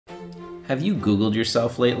Have you Googled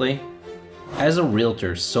yourself lately? As a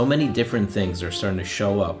realtor, so many different things are starting to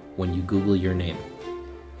show up when you Google your name.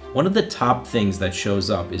 One of the top things that shows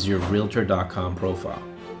up is your Realtor.com profile.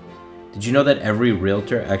 Did you know that every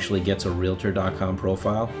realtor actually gets a Realtor.com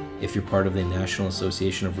profile if you're part of the National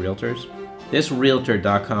Association of Realtors? This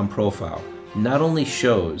Realtor.com profile not only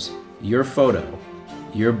shows your photo,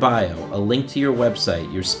 your bio, a link to your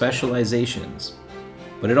website, your specializations,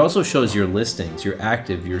 but it also shows your listings, your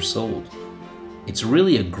active, your sold. It's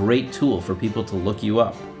really a great tool for people to look you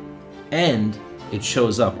up. And it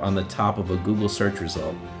shows up on the top of a Google search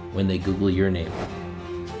result when they Google your name.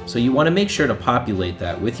 So you want to make sure to populate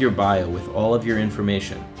that with your bio with all of your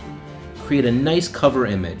information. Create a nice cover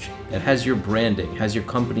image that has your branding, has your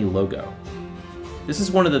company logo. This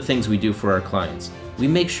is one of the things we do for our clients. We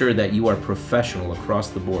make sure that you are professional across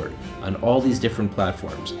the board on all these different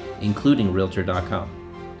platforms, including Realtor.com.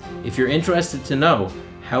 If you're interested to know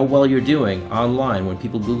how well you're doing online when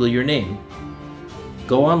people Google your name,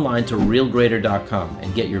 go online to realgrader.com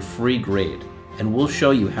and get your free grade, and we'll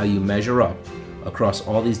show you how you measure up across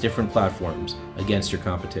all these different platforms against your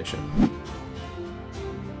competition.